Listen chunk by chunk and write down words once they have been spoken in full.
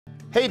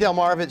Hey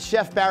Delmarva, it's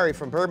Chef Barry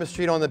from Bourbon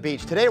Street on the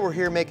Beach. Today we're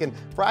here making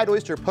fried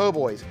oyster po'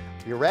 boys.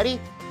 You ready?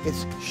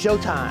 It's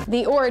showtime.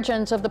 The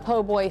origins of the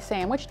po' boy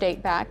sandwich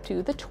date back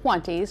to the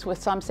 20s,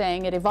 with some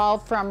saying it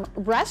evolved from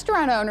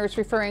restaurant owners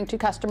referring to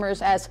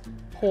customers as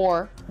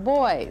poor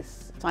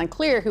boys. It's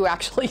unclear who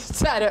actually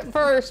said it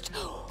first.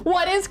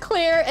 What is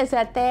clear is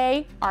that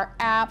they are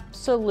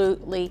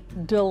absolutely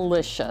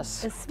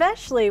delicious.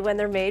 Especially when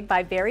they're made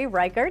by Barry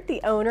Reichert,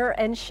 the owner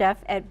and chef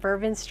at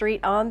Bourbon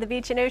Street on the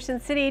beach in Ocean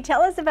City.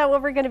 Tell us about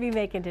what we're going to be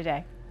making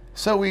today.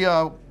 So we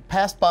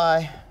passed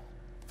by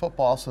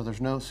football, so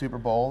there's no Super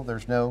Bowl,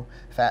 there's no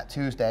Fat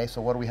Tuesday,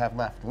 so what do we have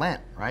left?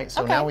 Lent, right?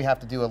 So now we have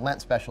to do a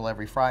Lent special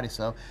every Friday,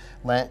 so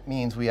Lent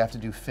means we have to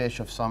do fish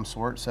of some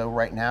sort. So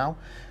right now,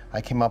 I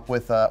came up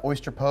with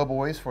oyster po'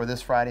 boys for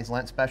this Friday's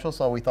Lent special,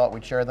 so we thought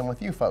we'd share them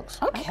with you folks.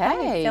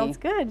 Okay, sounds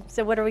good.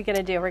 So what are we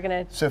gonna do? We're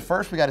gonna... So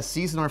first we gotta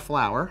season our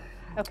flour.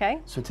 Okay.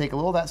 So take a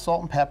little of that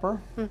salt and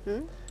pepper.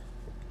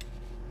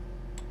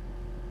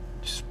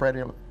 Just spread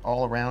it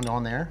all around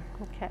on there.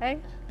 Okay.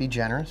 Be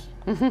generous.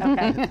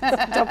 Okay.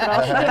 Don't put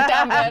all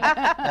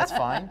That's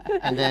fine.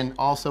 And then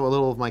also a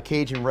little of my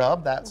Cajun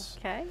rub. That's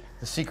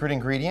the secret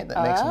ingredient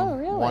that makes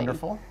them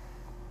wonderful.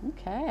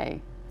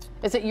 Okay.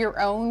 Is it your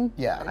own?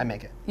 Yeah, I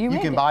make it. You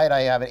can buy it.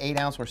 I have an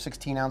 8-ounce or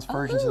 16-ounce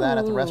versions of that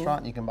at the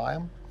restaurant. You can buy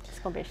them. It's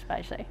gonna be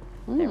spicy.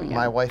 There we go.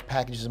 My wife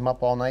packages them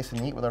up all nice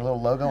and neat with our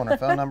little logo and our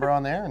phone number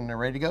on there, and they're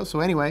ready to go.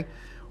 So anyway,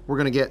 we're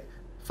gonna get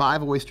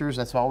 5 oysters.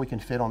 That's all we can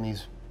fit on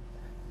these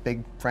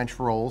big French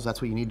rolls. That's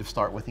what you need to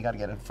start with. You got to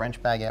get a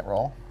French baguette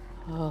roll.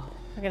 Oh,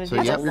 we're gonna so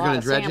yeah, you're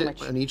gonna dredge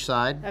it on each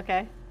side.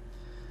 Okay.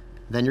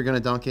 Then you're gonna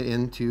dunk it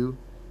into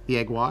the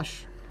egg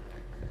wash.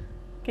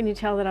 Can you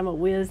tell that I'm a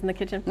whiz in the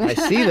kitchen? I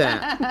see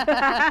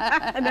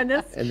that. And then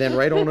this. And then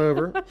right on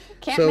over.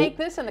 Can't make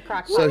this in the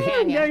crock pot,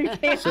 can you? No, you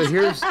can't. So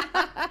here's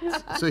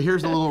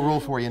a little rule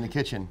for you in the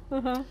kitchen.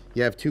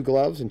 You have 2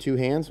 gloves and 2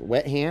 hands.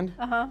 Wet hand,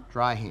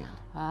 dry hand.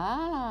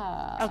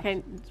 Ah.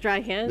 Okay,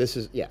 dry hand. This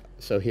is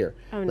So here.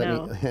 Oh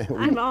no.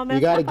 I'm all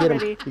messed up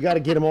already. You got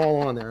to get them all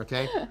on there,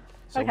 okay?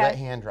 So wet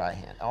hand, dry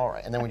hand. All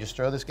right, and then we just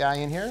throw this guy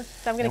in here.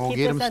 So I'm going to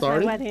keep this as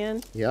my wet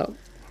hand. Yep.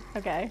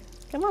 Okay.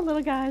 Come on,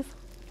 little guys.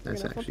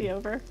 That's flip you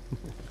over.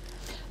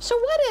 So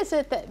what is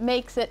it that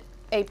makes it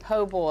a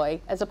po'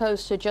 boy as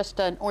opposed to just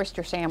an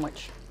oyster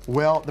sandwich?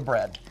 Well, the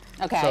bread.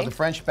 Okay. So the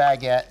French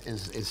baguette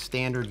is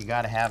standard. You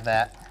got to have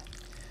that.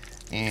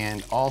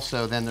 And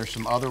also, then there's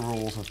some other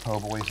rules of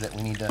po' boys that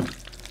we need to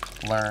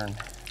learn.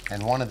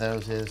 And one of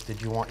those is,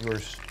 did you want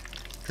yours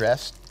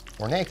dressed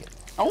or naked?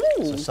 Oh.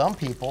 So some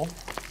people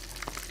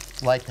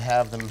like to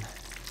have them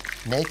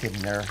naked,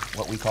 and they're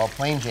what we call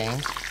plain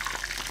Janes.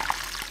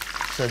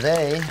 So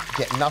they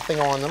get nothing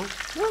on them,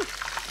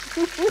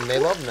 and they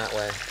love them that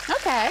way.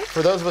 Okay.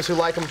 For those of us who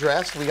like them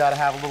dressed, we got to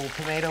have a little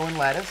tomato and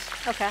lettuce.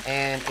 Okay.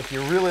 And if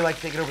you really like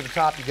to take it over the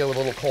top, you go with a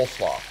little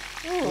coleslaw.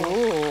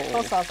 Ooh.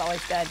 Coleslaw's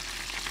always good.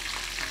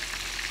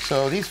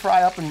 So these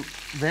fry up and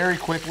very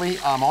quickly.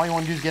 All you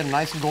want to do is get them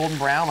nice and golden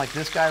brown, like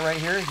this guy right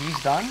here.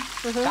 He's done.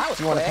 That was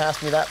you want to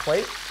pass me that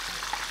plate?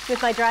 With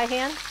my dry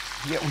hand?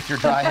 Yeah, with your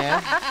dry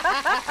hand.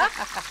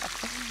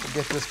 We'll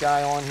get this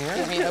guy on here.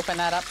 Let me open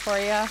that up for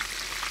you.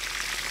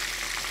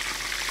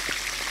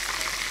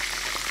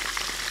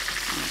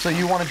 So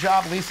you want a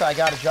job, Lisa? I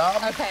got a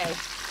job. Okay. Yeah,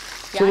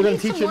 so we're going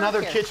to teach you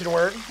another kitchen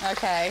word.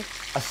 Okay.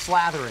 A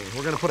slathering.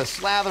 We're going to put a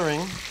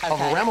slathering of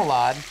a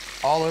remoulade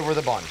all over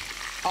the bun.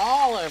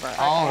 All over. Okay.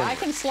 All over. I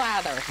can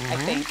slather, I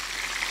think.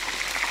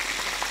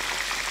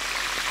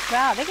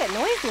 Wow, they get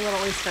noisy,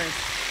 little oysters.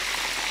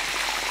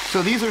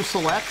 So these are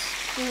selects.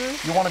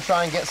 You want to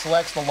try and get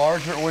selects, the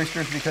larger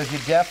oysters, because you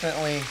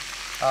definitely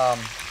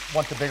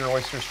want the bigger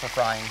oysters for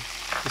frying.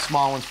 The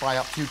small ones fry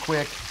up too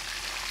quick.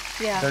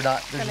 Yeah, they're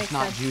just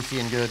not juicy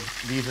and good.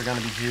 These are going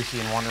to be juicy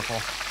and wonderful.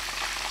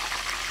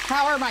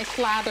 How are my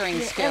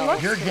slathering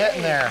skills? You're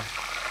getting there.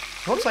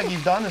 Looks like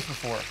you've done this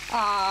before.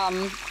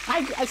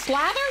 I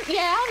slathered?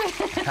 Yeah.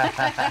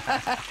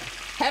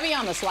 Heavy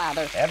on the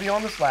slather. Heavy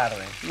on the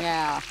slathering.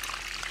 Yeah.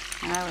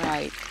 All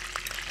right.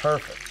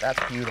 Perfect.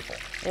 That's beautiful.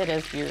 It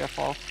is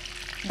beautiful.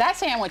 That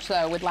sandwich,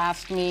 though, would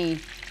last me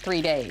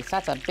 3 days.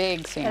 That's a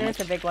big sandwich.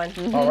 That is a big one.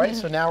 All right,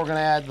 so now we're going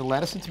to add the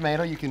lettuce and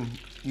tomato. You can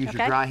use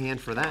your dry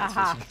hand for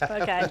that.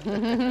 Okay.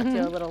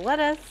 Do a little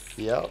lettuce.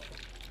 Yep.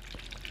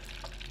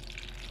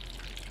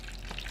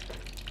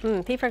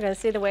 People are going to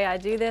see the way I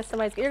do this.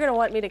 You're going to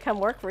want me to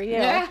come work for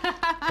you.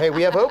 Hey,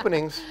 we have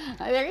openings.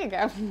 There you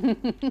go.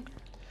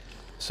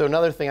 So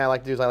another thing I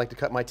like to do is I like to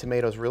cut my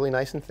tomatoes really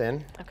nice and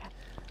thin. Okay.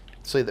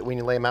 So that when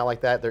you lay them out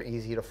like that, they're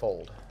easy to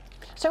fold.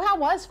 So how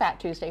was Fat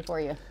Tuesday for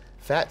you?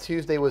 Fat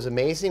Tuesday was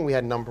amazing. We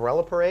had an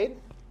umbrella parade.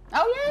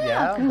 Oh,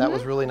 yeah. Yeah, that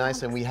was really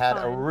nice. And we had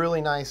a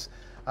really nice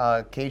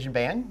Cajun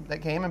band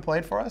that came and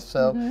played for us.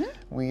 So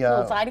we a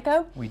little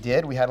Zydeco? We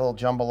did. We had a little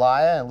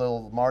jambalaya, a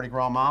little Mardi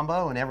Gras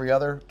mambo, and every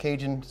other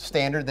Cajun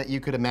standard that you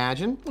could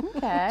imagine.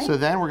 Okay. So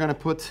then we're going to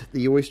put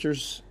the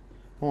oysters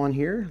on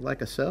here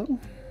like so.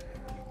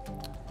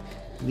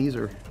 These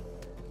are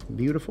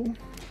beautiful.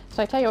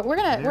 So I tell you what, we're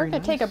gonna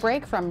take a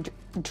break from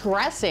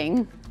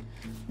dressing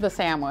the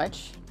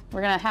sandwich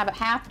We're gonna have it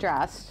half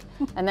dressed,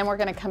 and then we're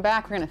gonna come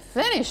back, we're gonna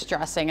finish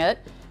dressing it,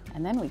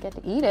 and then we get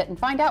to eat it and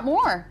find out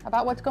more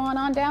about what's going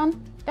on down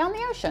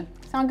the ocean.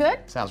 Sound good?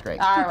 Sounds great.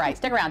 All right,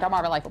 stick around.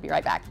 Delmarvalife will be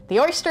right back. The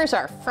oysters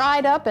are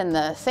fried up and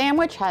the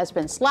sandwich has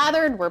been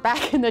slathered. We're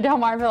back in the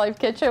Delmarvalife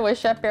kitchen with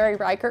Chef Barry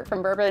Reichert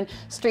from Bourbon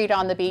Street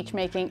on the beach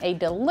making a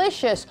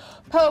delicious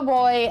po'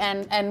 boy.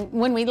 And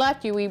when we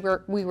left you, we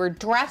were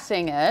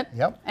dressing it.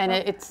 Yep. And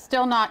it's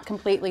still not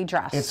completely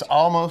dressed. It's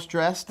almost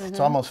dressed. It's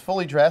almost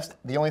fully dressed.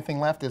 The only thing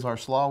left is our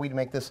slaw. We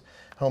make this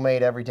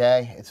homemade every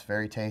day. It's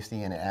very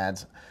tasty and it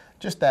adds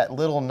just that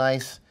little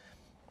nice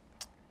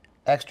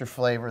extra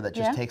flavor that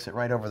just takes it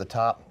right over the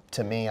top.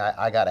 To me,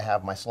 I got to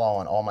have my slaw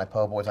on all my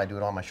po' boys. I do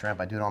it on my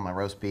shrimp. I do it on my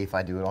roast beef.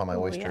 I do it on my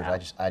oysters.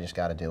 I just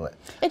got to do it.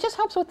 It just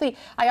helps with the.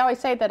 I always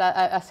say that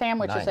a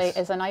sandwich Nice.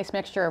 is a nice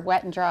mixture of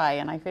wet and dry,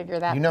 and I figure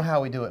that. You know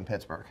how we do it in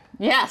Pittsburgh.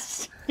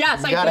 Yes, yes,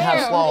 I do. You got to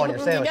have slaw on your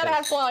You sandwich. got to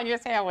have slaw on your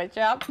sandwich.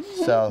 Yep.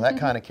 So that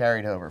kind of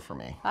carried over for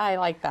me. I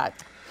like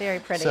that. Very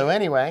pretty. So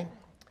anyway,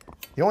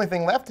 the only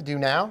thing left to do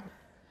now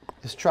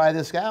is try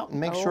this out and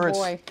make sure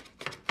boy.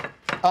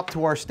 it's up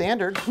to our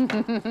standards.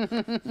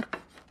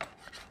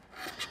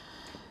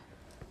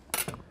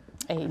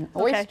 An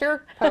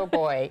oyster po'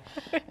 boy.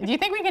 Do you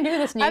think we can do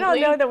this neatly? I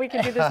don't know that we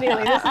can do this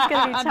neatly. This is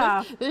going to be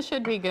tough. This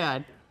should be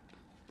good.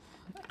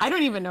 I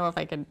don't even know if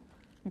I can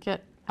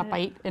get a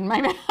bite in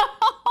my mouth.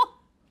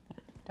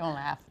 Don't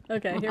laugh.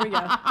 Okay, here we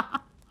go.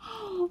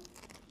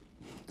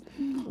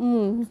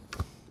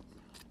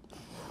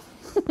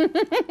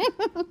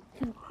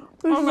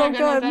 Oh my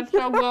goodness, that's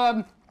so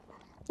good.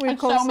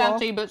 It's so coleslaw.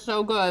 messy, but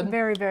so good.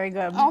 Very, very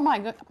good. Oh my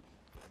good.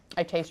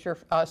 I taste your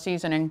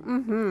seasoning.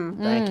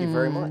 Thank you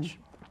very much.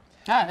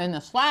 And the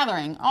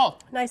slathering. Oh,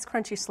 Nice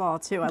crunchy slaw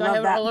too. I Do I love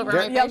have it that. all over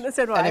my Yep, face?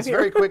 so do And I. it's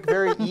very quick,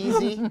 very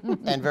easy,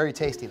 and very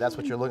tasty. That's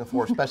what you're looking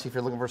for, especially if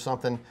you're looking for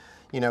something,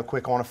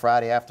 quick on a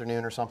Friday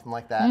afternoon or something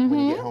like that. When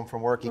you get home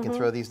from work, you can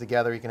throw these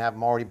together. You can have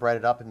them already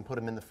breaded up and put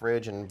them in the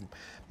fridge and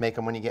make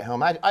them when you get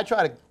home. I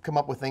try to come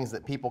up with things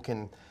that people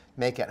can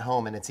make at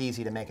home, and it's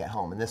easy to make at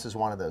home, and this is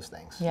one of those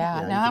things.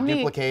 Yeah. You Now, how can many-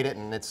 duplicate it,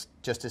 and it's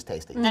just as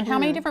tasty. and how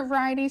many different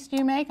varieties do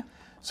you make?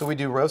 So we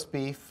do roast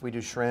beef, we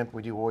do shrimp,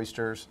 we do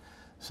oysters.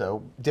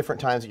 So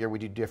different times of year we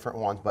do different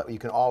ones, but you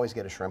can always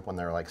get a shrimp when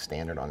they're like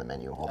standard on the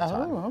menu all the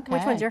time. Okay.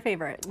 Which one's your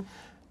favorite?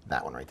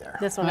 That one right there.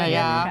 This one. Oh, right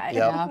yeah.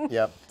 here. Okay. Yep,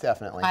 yep,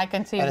 definitely. I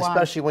can see and why.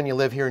 especially when you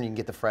live here and you can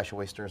get the fresh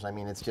oysters. I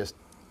mean, it's just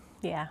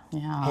Yeah.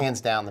 Yeah.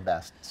 hands down the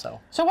best. So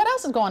So what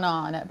else is going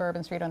on at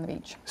Bourbon Street on the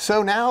beach?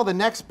 So now the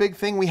next big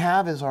thing we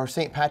have is our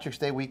St. Patrick's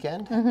Day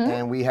weekend,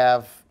 and we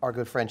have our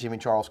good friend Jimmy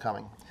Charles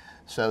coming.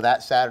 So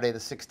that Saturday the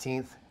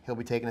 16th, he'll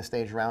be taking the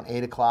stage around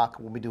 8 o'clock.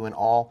 We'll be doing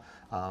all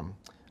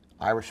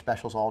Irish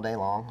specials all day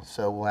long.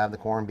 So we'll have the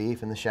corned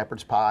beef and the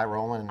shepherd's pie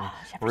rolling, and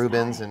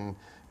Reuben's and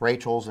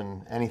Rachel's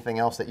and anything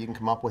else that you can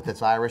come up with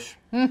that's Irish.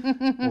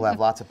 We'll have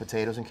lots of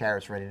potatoes and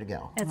carrots ready to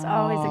go. It's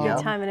always a good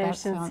Yep. time in That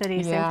Ocean sounds-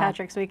 City, St. yeah.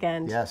 Patrick's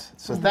weekend. Yes.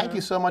 So thank you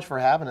so much for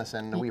having us,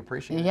 and we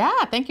appreciate it.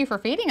 Yeah, thank you for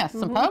feeding us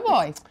some po'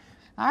 boys.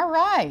 All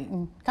right,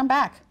 come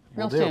back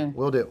real soon.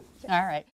 We'll do. All right.